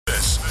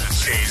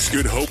This is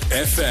Good Hope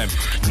FM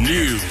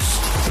News.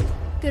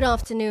 Good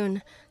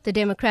afternoon. The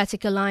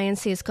Democratic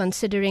Alliance is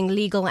considering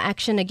legal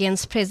action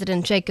against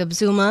President Jacob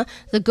Zuma,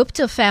 the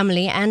Gupta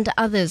family and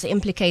others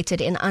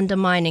implicated in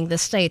undermining the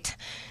state.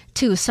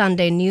 2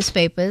 Sunday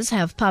newspapers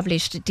have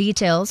published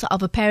details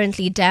of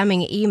apparently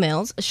damning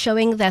emails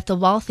showing that the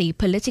wealthy,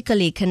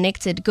 politically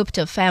connected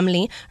Gupta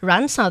family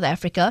run South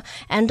Africa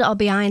and are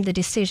behind the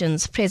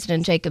decisions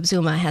President Jacob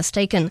Zuma has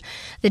taken.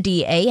 The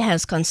DA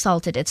has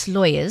consulted its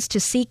lawyers to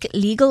seek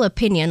legal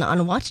opinion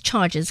on what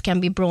charges can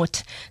be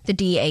brought. The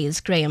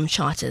DA's Graham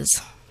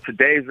Charters.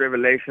 Today's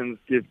revelations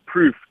give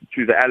proof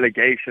to the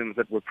allegations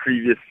that were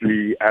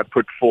previously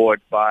put forward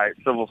by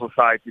civil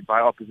society, by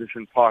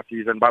opposition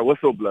parties and by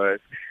whistleblowers,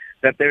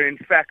 that there in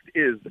fact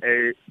is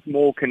a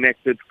small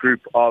connected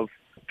group of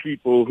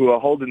people who are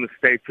holding the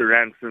state to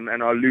ransom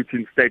and are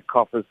looting state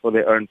coffers for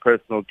their own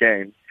personal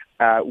gain.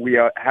 We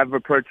have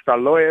approached our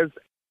lawyers.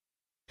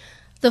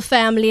 The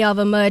family of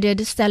a murdered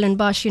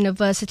Stellenbosch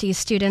University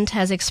student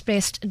has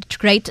expressed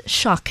great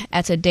shock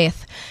at her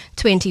death.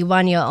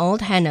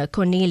 21-year-old Hannah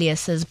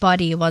Cornelius's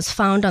body was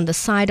found on the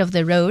side of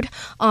the road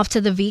after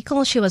the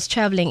vehicle she was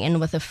travelling in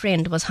with a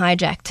friend was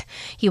hijacked.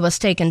 He was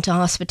taken to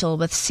hospital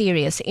with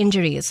serious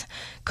injuries.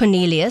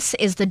 Cornelius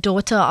is the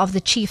daughter of the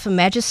chief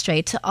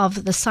magistrate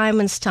of the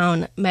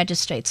Simonstown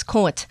Magistrates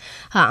Court.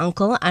 Her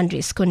uncle,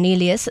 Andries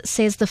Cornelius,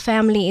 says the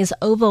family is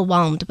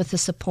overwhelmed with the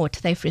support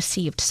they've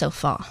received so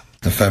far.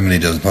 The family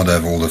does not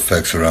have all the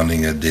facts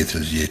surrounding her death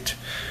as yet.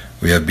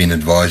 We have been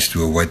advised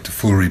to await the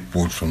full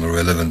report from the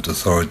relevant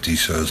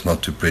authorities so as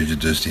not to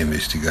prejudice the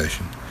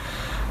investigation.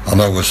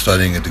 Anna was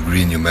studying a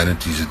degree in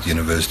humanities at the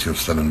University of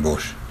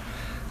Stellenbosch.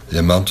 The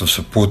amount of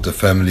support the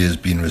family has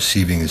been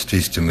receiving is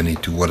testimony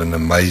to what an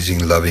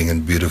amazing, loving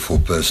and beautiful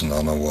person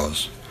Anna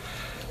was.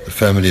 The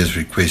family has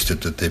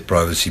requested that their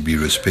privacy be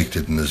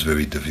respected in this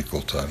very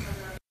difficult time.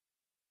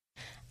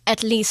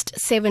 At least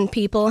 7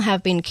 people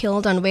have been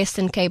killed on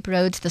Western Cape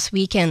roads this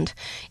weekend.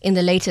 In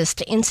the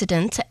latest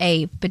incident,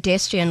 a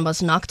pedestrian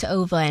was knocked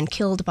over and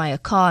killed by a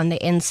car on the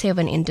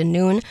N7 in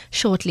Dunoon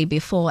shortly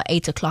before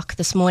 8 o'clock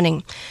this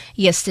morning.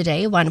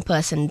 Yesterday, 1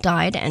 person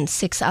died and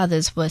 6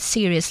 others were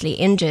seriously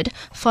injured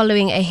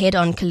following a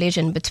head-on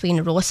collision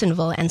between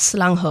Rawsonville and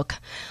Slanghoek.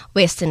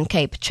 Western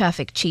Cape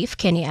Traffic Chief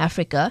Kenny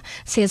Africa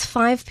says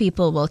 5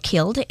 people were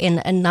killed in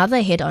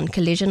another head-on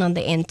collision on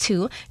the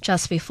N2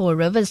 just before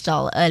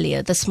Riversdale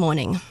earlier this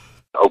morning.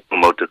 Opel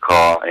motor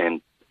car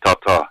and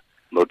Tata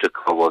motor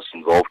car was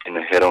involved in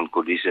a head-on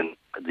collision.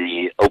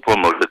 The Opel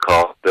motor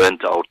car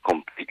burned out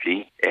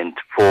completely and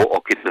 4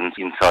 occupants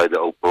inside the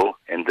Opel,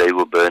 and they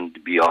were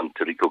burned beyond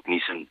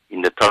recognition.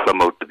 In the Tata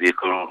motor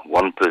vehicle,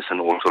 1 person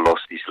also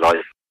lost his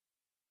life.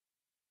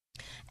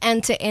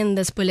 And to end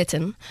this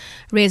bulletin,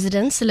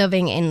 residents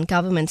living in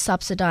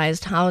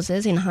government-subsidized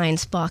houses in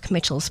Hines Park,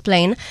 Mitchells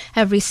Plain,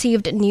 have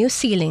received new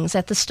ceilings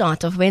at the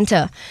start of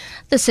winter.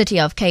 The city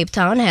of Cape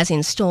Town has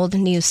installed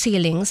new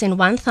ceilings in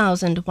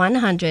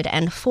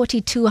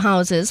 1,142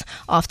 houses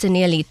after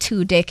nearly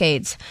 2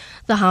 decades.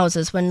 The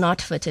houses were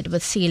not fitted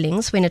with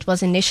ceilings when it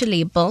was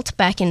initially built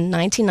back in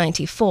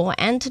 1994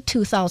 and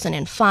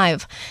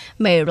 2005.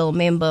 Mayoral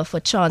Member for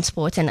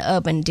Transport and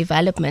Urban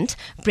Development,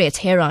 Brett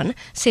Heron,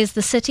 says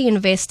the city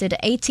invested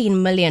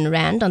 18 million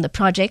rand on the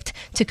project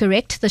to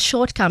correct the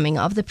shortcoming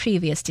of the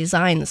previous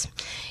designs.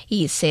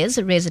 He says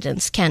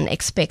residents can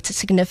expect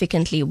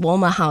significantly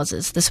warmer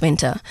houses this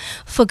winter.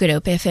 For Good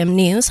Hope FM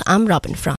News, I'm Robin Frank.